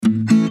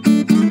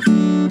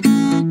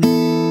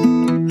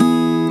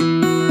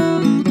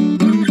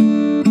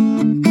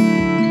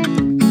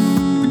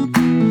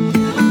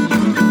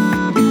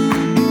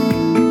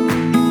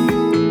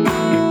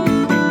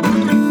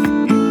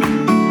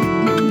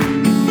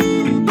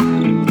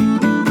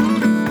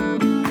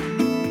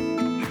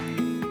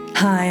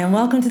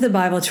welcome to the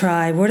Bible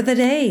Tribe Word of the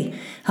Day.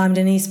 I'm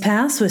Denise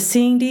Pass with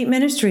Seeing Deep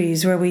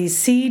Ministries, where we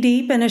see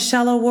deep in a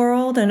shallow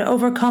world and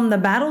overcome the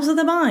battles of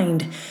the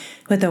mind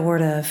with the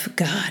Word of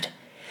God.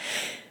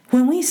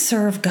 When we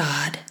serve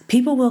God,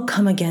 people will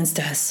come against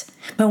us.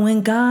 But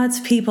when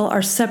God's people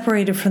are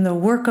separated from the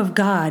work of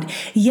God,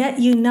 yet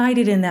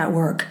united in that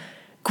work,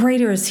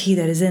 greater is He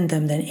that is in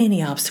them than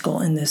any obstacle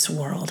in this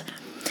world.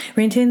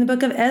 Reading in the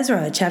book of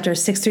Ezra, chapter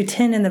 6 through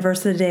 10, and the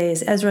verse of the day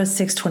is Ezra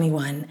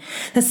 6:21.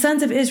 The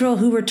sons of Israel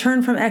who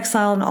returned from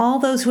exile and all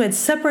those who had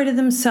separated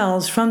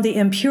themselves from the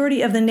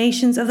impurity of the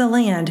nations of the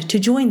land to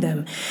join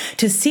them,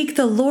 to seek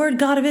the Lord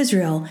God of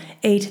Israel,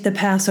 ate the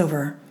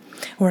Passover.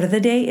 Word of the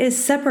day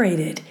is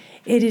separated.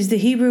 It is the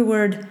Hebrew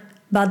word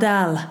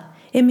baw-dal.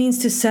 It means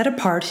to set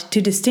apart,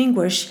 to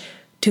distinguish,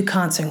 to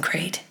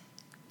consecrate.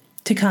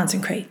 To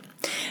consecrate.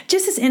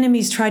 Just as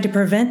enemies tried to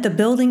prevent the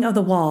building of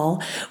the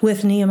wall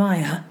with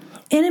Nehemiah,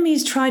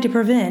 enemies tried to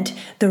prevent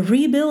the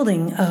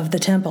rebuilding of the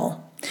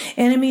temple.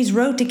 Enemies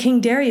wrote to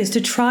King Darius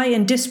to try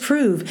and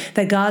disprove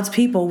that God's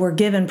people were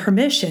given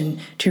permission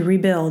to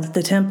rebuild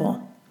the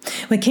temple.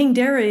 When King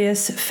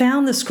Darius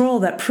found the scroll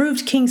that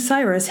proved King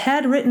Cyrus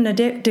had written a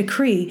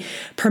decree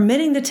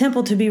permitting the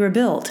temple to be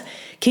rebuilt,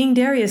 King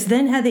Darius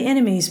then had the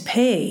enemies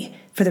pay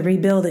for the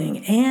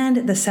rebuilding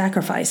and the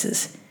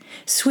sacrifices.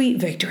 Sweet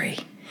victory.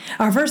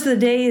 Our verse of the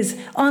day is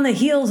on the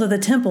heels of the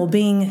temple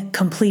being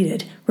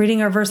completed. Reading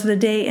our verse of the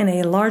day in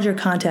a larger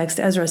context,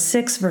 Ezra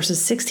 6,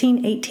 verses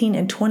 16, 18,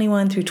 and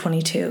 21 through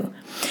 22.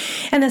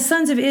 And the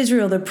sons of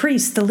Israel, the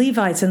priests, the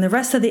Levites, and the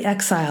rest of the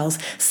exiles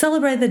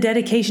celebrated the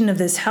dedication of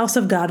this house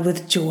of God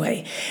with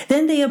joy.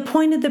 Then they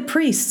appointed the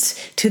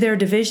priests to their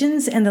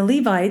divisions and the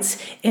Levites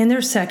in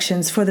their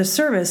sections for the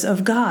service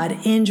of God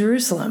in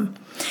Jerusalem,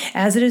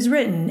 as it is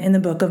written in the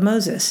book of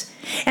Moses.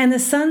 And the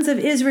sons of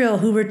Israel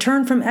who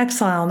returned from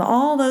exile and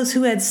all those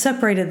who had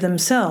separated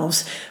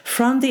themselves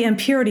from the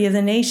impurity of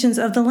the nations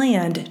of the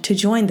land to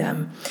join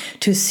them,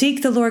 to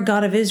seek the Lord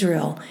God of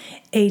Israel,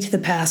 ate the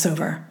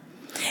Passover.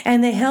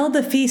 And they held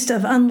the feast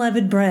of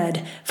unleavened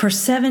bread for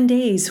 7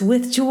 days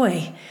with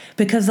joy,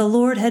 because the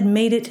Lord had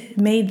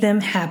made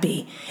them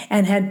happy,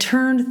 and had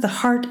turned the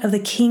heart of the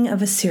king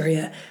of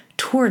Assyria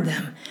toward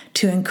them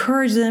to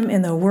encourage them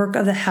in the work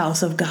of the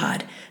house of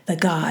God, the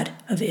God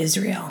of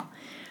Israel.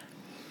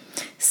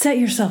 Set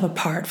yourself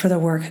apart for the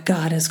work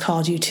God has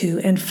called you to,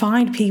 and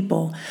find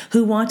people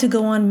who want to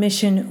go on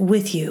mission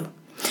with you.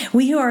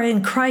 We who are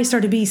in Christ are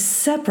to be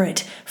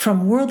separate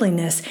from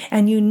worldliness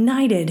and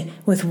united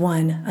with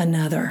one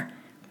another.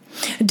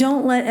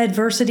 Don't let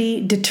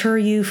adversity deter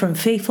you from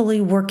faithfully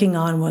working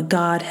on what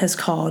God has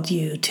called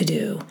you to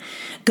do.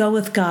 Go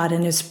with God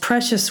and His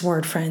precious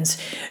word, friends.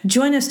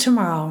 Join us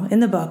tomorrow in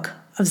the book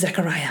of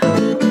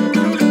Zechariah.